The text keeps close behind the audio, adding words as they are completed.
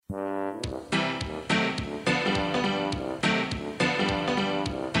It's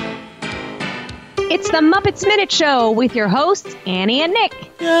the Muppets Minute Show with your hosts, Annie and Nick.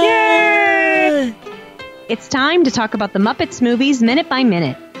 Yay! It's time to talk about the Muppets movies minute by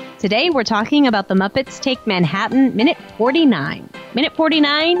minute. Today we're talking about the Muppets Take Manhattan, minute 49. Minute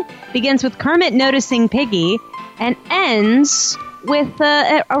 49 begins with Kermit noticing Piggy and ends with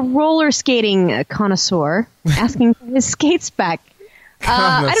a roller skating connoisseur asking for his skates back.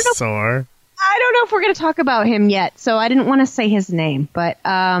 I don't know if we're going to talk about him yet, so I didn't want to say his name, but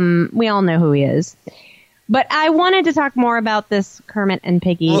we all know who he is. But I wanted to talk more about this Kermit and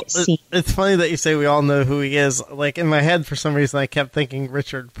Piggy scene. It's funny that you say we all know who he is. Like, in my head, for some reason, I kept thinking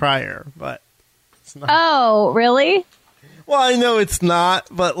Richard Pryor, but it's not. Oh, really? Well, I know it's not,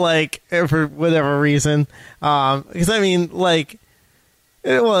 but, like, for whatever reason. Because, I mean, like,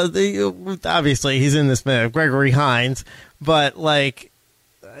 obviously, he's in this minute, Gregory Hines, but, like,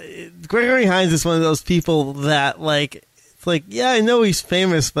 Gregory Hines is one of those people that, like, it's like, yeah, I know he's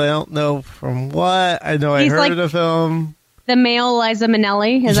famous, but I don't know from what. I know He's I heard of him. The male Liza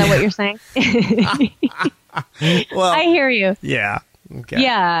Minnelli? Is that what you're saying? Well, I hear you. Yeah. Okay.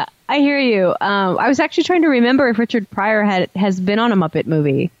 Yeah, I hear you. I was actually trying to remember if Richard Pryor has been on a Muppet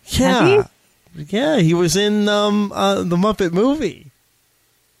movie. Yeah. Yeah, he was in the Muppet movie.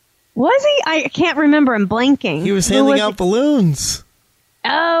 Was he? I can't remember. I'm blanking. He was handing out balloons.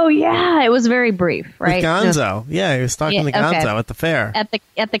 Oh, yeah. It was very brief, right? With Gonzo. Yeah, he was talking to Gonzo at the fair. At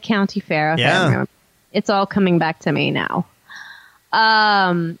the county fair. Okay, yeah. It's all coming back to me now.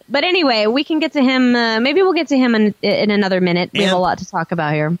 But anyway, we can get to him. Maybe we'll get to him in another minute. We have a lot to talk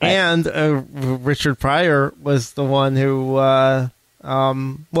about here. But. And Richard Pryor was the one who,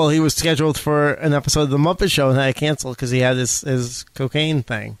 he was scheduled for an episode of The Muppet Show and had to cancel because he had his cocaine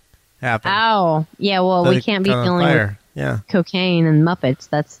thing happen. Oh, yeah. Well, we can't be dealing with cocaine and Muppets.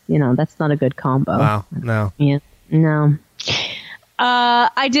 That's not a good combo. Wow. No. Yeah. No.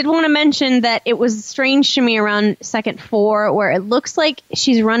 I did want to mention that it was strange to me around second 4 where it looks like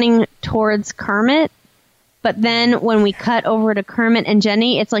she's running towards Kermit, but then when we cut over to Kermit and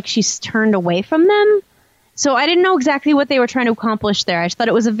Jenny, it's like she's turned away from them. So I didn't know exactly what they were trying to accomplish there. I just thought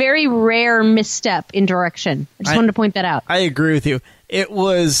it was a very rare misstep in direction. I just wanted to point that out. I agree with you. It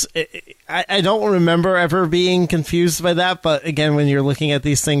was... I don't remember ever being confused by that, but again, when you're looking at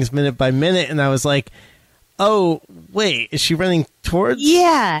these things minute by minute, and I was like, oh, wait, is she running towards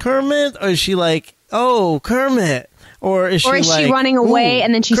Kermit? Or is she like, oh, Kermit? Or is she running away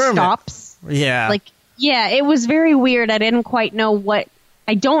and then she stops? Yeah. It was very weird. I didn't quite know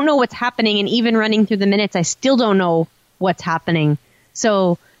I don't know what's happening, and even running through the minutes, I still don't know what's happening.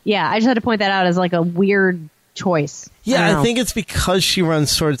 So, yeah, I just had to point that out as like a weird choice. Yeah, I think it's because she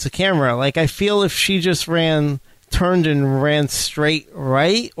runs towards the camera. Like, I feel if she just turned and ran straight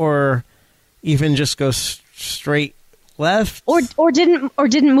right, or even just goes straight left, or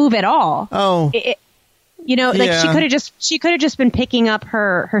didn't move at all. Oh, she could have just been picking up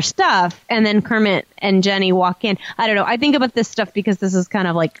her stuff, and then Kermit and Jenny walk in. I don't know. I think about this stuff because this is kind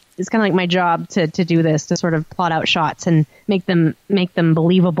of like my job to do this, to sort of plot out shots and make them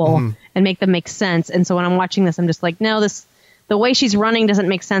believable and make them make sense. And so when I'm watching this, I'm just like, no, the way she's running doesn't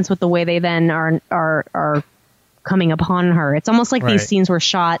make sense with the way they then are coming upon her. It's almost like these scenes were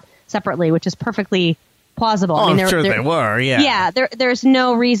shot separately, which is perfectly plausible. Oh, I'm sure they were, yeah. Yeah, there's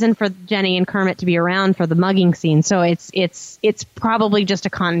no reason for Jenny and Kermit to be around for the mugging scene, so it's probably just a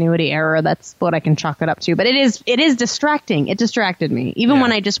continuity error. That's what I can chalk it up to. But it is distracting. It distracted me. Even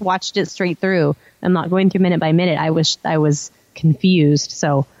when I just watched it straight through, I'm not going through minute by minute, I was confused.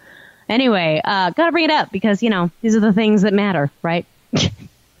 So anyway, gotta bring it up because, these are the things that matter, right?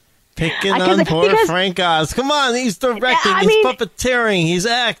 Picking on poor Frank Oz. Come on, he's directing, he's puppeteering, he's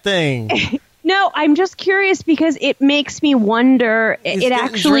acting. No, I'm just curious because it makes me wonder. It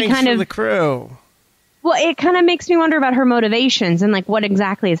actually kind of the crew. Well, it kind of makes me wonder about her motivations and like what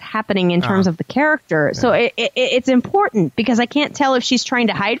exactly is happening in terms of the character. Yeah. So it's important because I can't tell if she's trying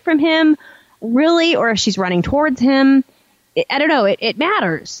to hide from him, really, or if she's running towards him. I don't know. It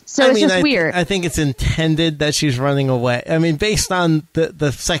matters. So it's just weird. I think it's intended that she's running away. I mean, based on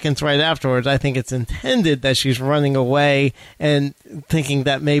the seconds right afterwards, I think it's intended that she's running away and thinking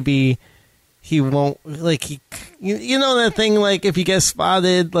that maybe he won't, like, you know that thing, like, if you get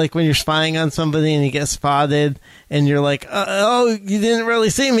spotted, like when you're spying on somebody and you get spotted and you're like, oh, you didn't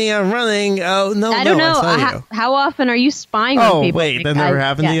really see me, I'm running. Oh, no, I don't know. I saw you. How often are you spying on people? Oh, wait, that never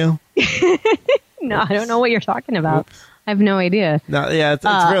happened to you? No, I don't know what you're talking about. Oops. I have no idea. No, yeah, it's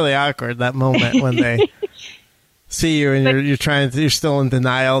really awkward, that moment when they see you and you're still in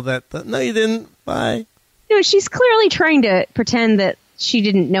denial that, no, you didn't, bye. No, she's clearly trying to pretend that she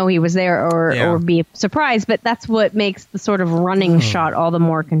didn't know he was there or be surprised, but that's what makes the sort of running shot all the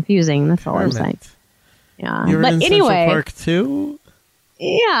more confusing. That's all I'm saying. Yeah. You're but in anyway, Central Park too?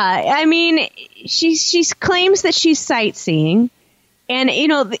 Yeah, I mean, she claims that she's sightseeing. And, you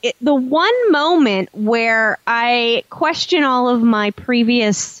know, the one moment where I question all of my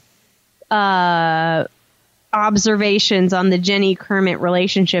previous observations on the Jenny-Kermit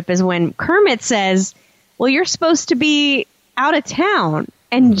relationship is when Kermit says, well, you're supposed to be out of town.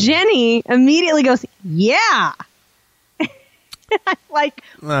 And Jenny immediately goes, yeah. I'm like,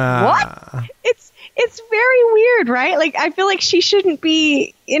 what? It's very weird, right? Like, I feel like she shouldn't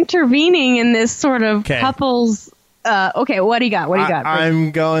be intervening in this sort of couple's... okay, what do you got?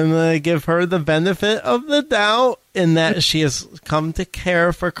 I'm going to give her the benefit of the doubt in that she has come to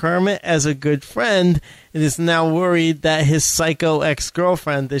care for Kermit as a good friend and is now worried that his psycho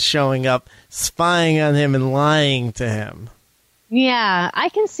ex-girlfriend is showing up, spying on him and lying to him. Yeah, I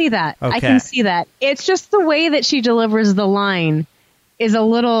can see that. Okay. I can see that. It's just the way that she delivers the line is a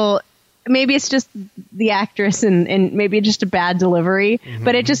little... Maybe it's just the actress and maybe just a bad delivery,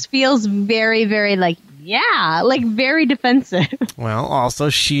 but it just feels very, very like, yeah, like very defensive. Well, also,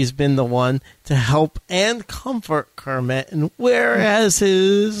 she's been the one to help and comfort Kermit. And where has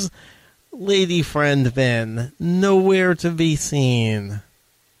his lady friend been? Nowhere to be seen.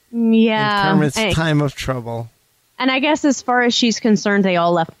 Yeah. In Kermit's time of trouble. And I guess as far as she's concerned, they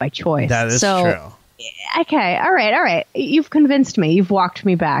all left by choice. That is true. Okay. All right. You've convinced me. You've walked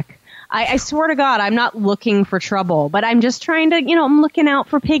me back. I swear to God, I'm not looking for trouble, but I'm just trying to, I'm looking out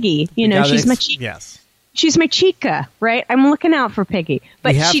for Piggy. She's my chica. Yes. She's my chica, right? I'm looking out for Piggy.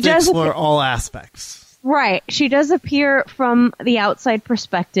 But we have she to does explore all aspects. Right. She does appear from the outside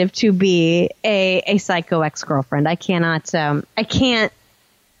perspective to be a psycho ex-girlfriend. I can't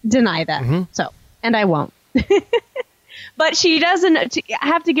deny that. So, and I won't. But she doesn't. I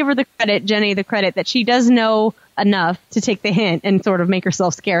have to give her Jenny the credit that she does know enough to take the hint and sort of make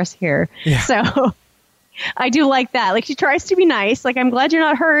herself scarce here. Yeah. So I do like that. Like, she tries to be nice. Like, I'm glad you're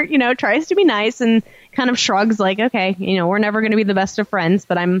not hurt. Tries to be nice and kind of shrugs. Like, okay, we're never going to be the best of friends,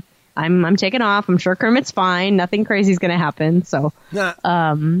 but I'm taking off. I'm sure Kermit's fine. Nothing crazy is going to happen. So,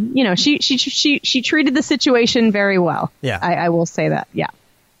 she treated the situation very well. Yeah, I will say that. Yeah.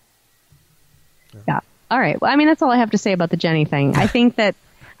 All right. Well, I mean, that's all I have to say about the Jenny thing. I think that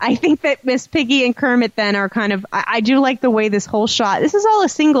Miss Piggy and Kermit then are kind of, I do like the way this whole shot, this is all a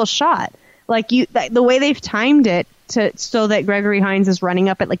single shot. Like the way they've timed it so that Gregory Hines is running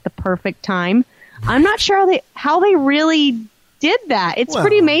up at like the perfect time. I'm not sure how they really did that. It's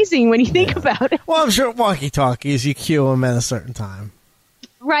pretty amazing when you think about it. Well, I'm sure walkie-talkies, you cue them at a certain time.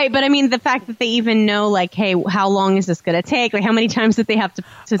 Right, but I mean, the fact that they even know, like, hey, how long is this going to take? Like, how many times did they have to do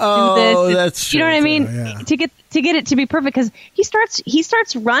this? Oh, that's true. You know what I mean? Yeah. To get it to be perfect, because he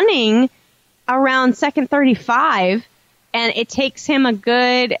starts running around second 35, and it takes him a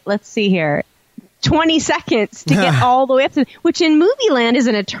good, let's see here, 20 seconds to get all the way up to, which in movie land is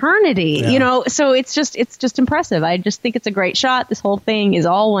an eternity. So it's just impressive. I just think it's a great shot. This whole thing is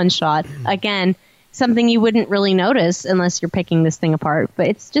all one shot. Again, something you wouldn't really notice unless you're picking this thing apart, but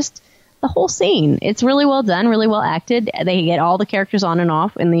it's just the whole scene. It's really well done, really well acted. They get all the characters on and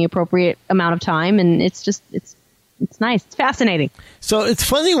off in the appropriate amount of time, and it's nice. It's fascinating. So it's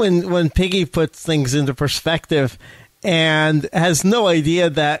funny when Piggy puts things into perspective and has no idea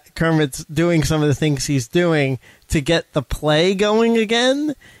that Kermit's doing some of the things he's doing to get the play going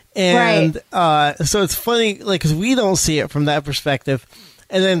again. And so it's funny, like, because we don't see it from that perspective.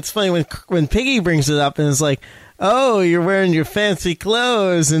 And then it's funny when Piggy brings it up and is like, oh, you're wearing your fancy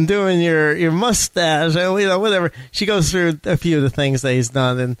clothes and doing your mustache and whatever. She goes through a few of the things that he's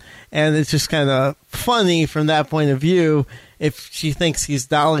done, and it's just kind of funny from that point of view if she thinks he's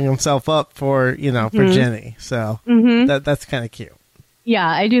dolling himself up for Jenny. So that's kind of cute. Yeah,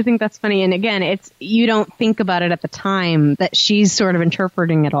 I do think that's funny. And again, you don't think about it at the time that she's sort of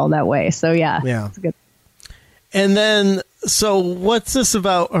interpreting it all that way. So yeah. It's good. And then, so what's this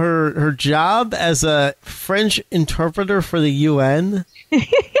about her job as a French interpreter for the UN?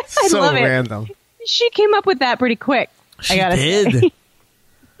 I love it. Random. She came up with that pretty quick. She did. Say.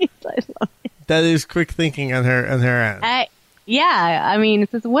 I love it. That is quick thinking on her end. Yeah, I mean,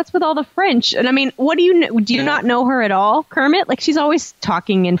 it says, what's with all the French? And I mean, what do you not know her at all, Kermit? Like, she's always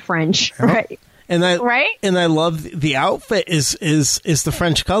talking in French, right? And I love the outfit is the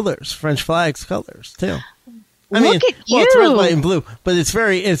French colors, French flags colors too. Look at you. Well, it's red, white, and blue, but it's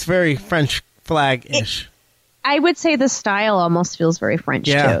very French flag-ish. I would say the style almost feels very French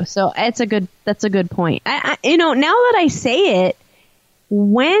too. So that's a good point. Now that I say it,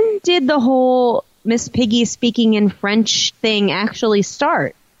 when did the whole Miss Piggy speaking in French thing actually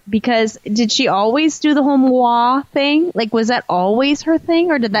start? Because did she always do the whole moi thing? Like, was that always her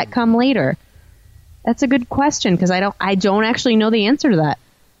thing, or did that come later? That's a good question, because I don't actually know the answer to that.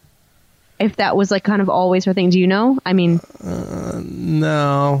 If that was like kind of always her thing, do you know? I mean,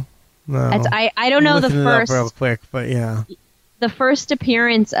 no. I don't know the first. It up real quick, but yeah, the first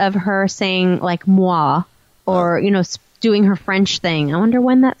appearance of her saying like moi, or doing her French thing. I wonder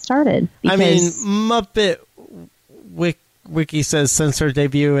when that started. I mean, Muppet Wiki says since her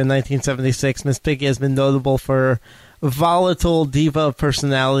debut in 1976, Miss Piggy has been notable for volatile diva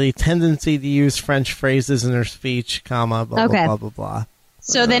personality, tendency to use French phrases in her speech, comma, blah, blah, blah, blah, blah.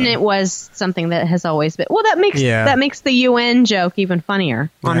 So then it was something that has always been. Well, that makes the UN joke even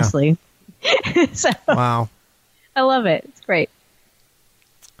funnier, honestly. So, wow. I love it. It's great.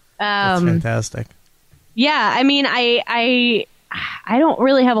 That's fantastic. Yeah, I mean, I don't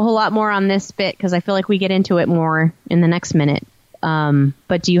really have a whole lot more on this bit because I feel like we get into it more in the next minute.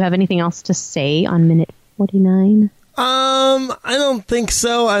 But do you have anything else to say on minute 49? I don't think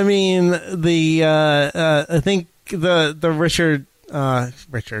so. I mean, I think the Richard, oh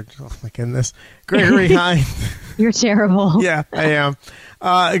my goodness, Gregory Hines. You're terrible. Yeah, I am.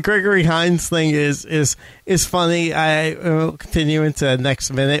 Gregory Hines thing is funny. I will continue into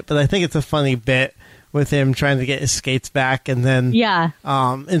next minute, but I think it's a funny bit with him trying to get his skates back and then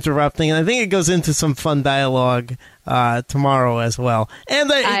interrupting. And I think it goes into some fun dialogue tomorrow as well.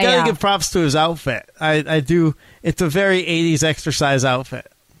 And I gotta give props to his outfit. I do. It's a very 80s exercise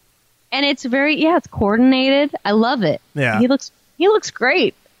outfit. And it's it's coordinated. I love it. Yeah. He looks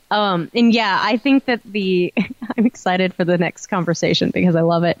great. And I think that I'm excited for the next conversation because I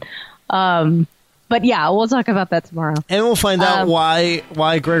love it. But yeah, we'll talk about that tomorrow. And we'll find out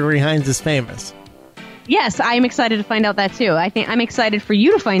why Gregory Hines is famous. Yes, I'm excited to find out that too. I think I'm excited for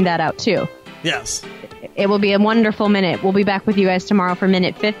you to find that out too. Yes. It will be a wonderful minute. We'll be back with you guys tomorrow for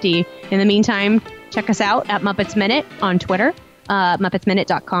minute 50. In the meantime, check us out at Muppets Minute on Twitter.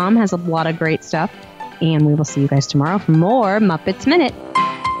 MuppetsMinute.com has a lot of great stuff. And we will see you guys tomorrow for more Muppets Minute.